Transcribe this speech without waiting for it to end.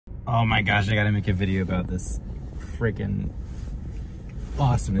Oh my gosh, I gotta make a video about this freaking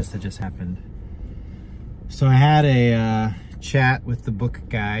awesomeness that just happened. So I had a chat with the book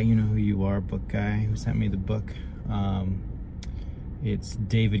guy. You know who you are, book guy, who sent me the book. It's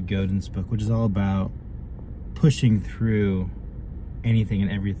David Godin's book, which is all about pushing through anything and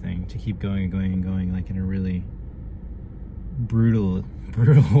everything to keep going and going and going, like in a really brutal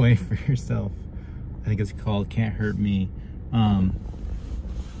way for yourself. I think it's called Can't Hurt Me.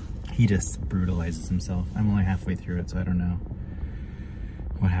 He just brutalizes himself. I'm only halfway through it, so I don't know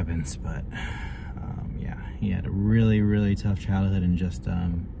what happens, but yeah, he had a really tough childhood and just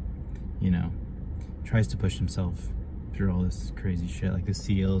you know, tries to push himself through all this crazy shit, like the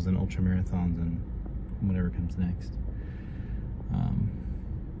SEALs and ultra marathons and whatever comes next,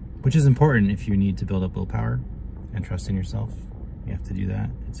 which is important if you need to build up willpower and trust in yourself. You have to do that.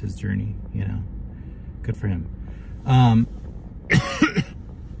 It's his journey, you know. Good for him.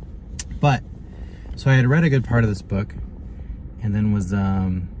 But so I had read a good part of this book and then was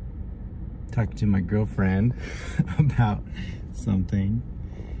talking to my girlfriend about something,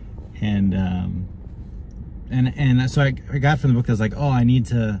 and so I got from the book, I was like, oh, I need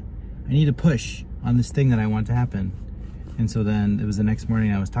to push on this thing that I want to happen. And so then it was the next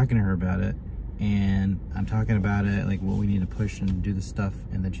morning I was talking to her about it, and I'm talking about it, like what we need to push and do this stuff,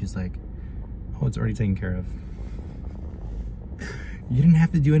 and then she's like, oh, it's already taken care of. You didn't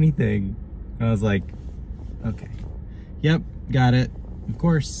have to do anything. And I was like, okay, yep, got it. Of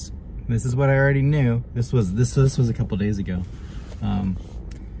course, this is what I already knew. This was a couple days ago.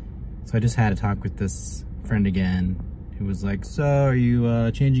 So I just had a talk with this friend again, who was like, so are you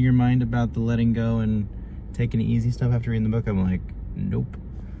changing your mind about the letting go and taking it easy stuff after reading the book? I'm like, nope.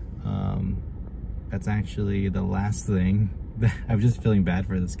 That's actually the last thing. I'm just feeling bad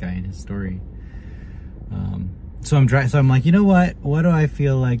for this guy and his story. So I'm like, you know what? What do I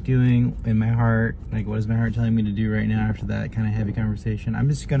feel like doing in my heart? Like, what is my heart telling me to do right now after that kind of heavy conversation? I'm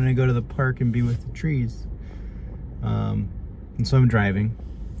just gonna go to the park and be with the trees. And so I'm driving,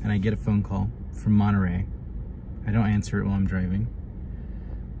 and I get a phone call from Monterey. I don't answer it while I'm driving,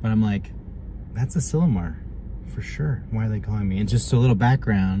 but I'm like, that's a Silomar, for sure. Why are they calling me? And just a little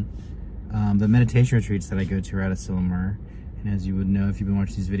background, the meditation retreats that I go to are out of Silomar. And as you would know if you've been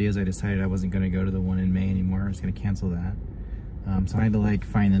watching these videos, I decided I wasn't going to go to the one in May anymore. I was going to cancel that. So I had to like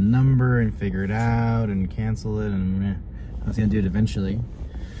find the number and figure it out and cancel it, and I was going to do it eventually.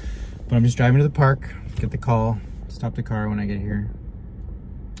 But I'm just driving to the park, get the call, stop the car when I get here,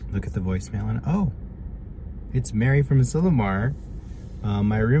 look at the voicemail, and oh, it's Mary from Silomar.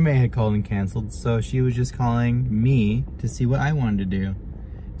 My roommate had called and canceled, so she was just calling me to see what I wanted to do.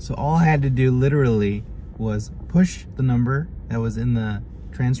 So all I had to do literally was push the number that was in the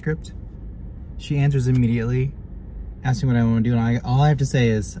transcript. She answers immediately, asking what I want to do, and all I have to say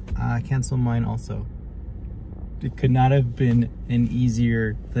is, cancel mine also. It could not have been an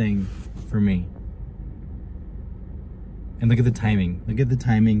easier thing for me. And look at the timing. Look at the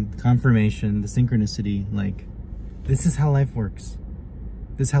timing, the confirmation, the synchronicity. Like, this is how life works.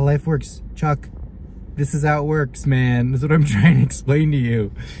 This is how life works, Chuck. This is how it works, man. This is what I'm trying to explain to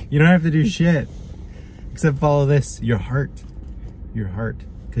you. You don't have to do shit except follow this, your heart. Your heart.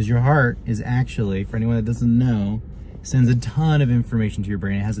 Because your heart is actually, for anyone that doesn't know, sends a ton of information to your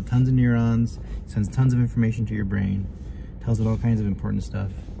brain. It has tons of neurons, sends tons of information to your brain, tells it all kinds of important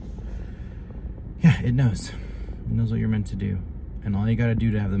stuff. Yeah, it knows. It knows what you're meant to do. And all you gotta do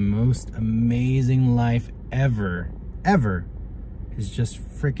to have the most amazing life ever is just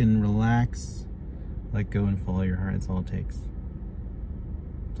freaking relax, let go, and follow your heart. That's all it takes.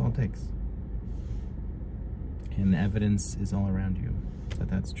 That's all it takes. And the evidence is all around you that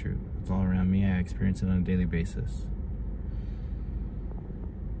that's true. It's all around me. I experience it on a daily basis.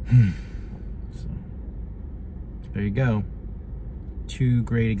 So there you go. Two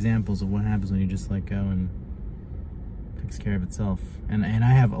great examples of what happens when you just let go and it takes care of itself. And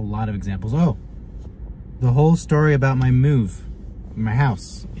I have a lot of examples. Oh, the whole story about my move, my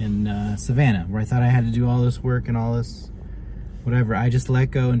house in Savannah, where I thought I had to do all this work and all this whatever. I just let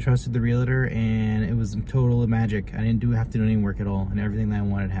go and trusted the realtor, and it was total magic. I didn't have to do any work at all, and everything that I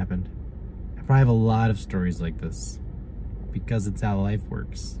wanted happened. I probably have a lot of stories like this because it's how life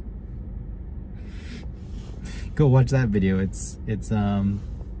works. Go watch that video. It's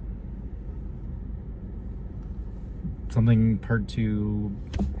something part 2.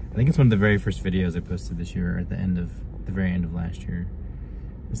 I think it's one of the very first videos I posted this year, or at the very end of last year.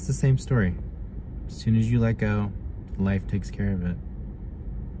 It's the same story. As soon as you let go, life takes care of it.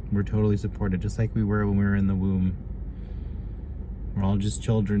 We're totally supported, just like we were when we were in the womb. We're all just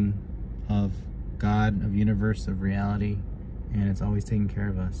children of God, of universe, of reality, and it's always taking care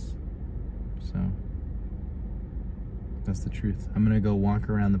of us. So that's the truth. I'm gonna go walk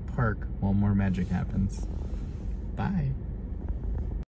around the park while more magic happens. Bye.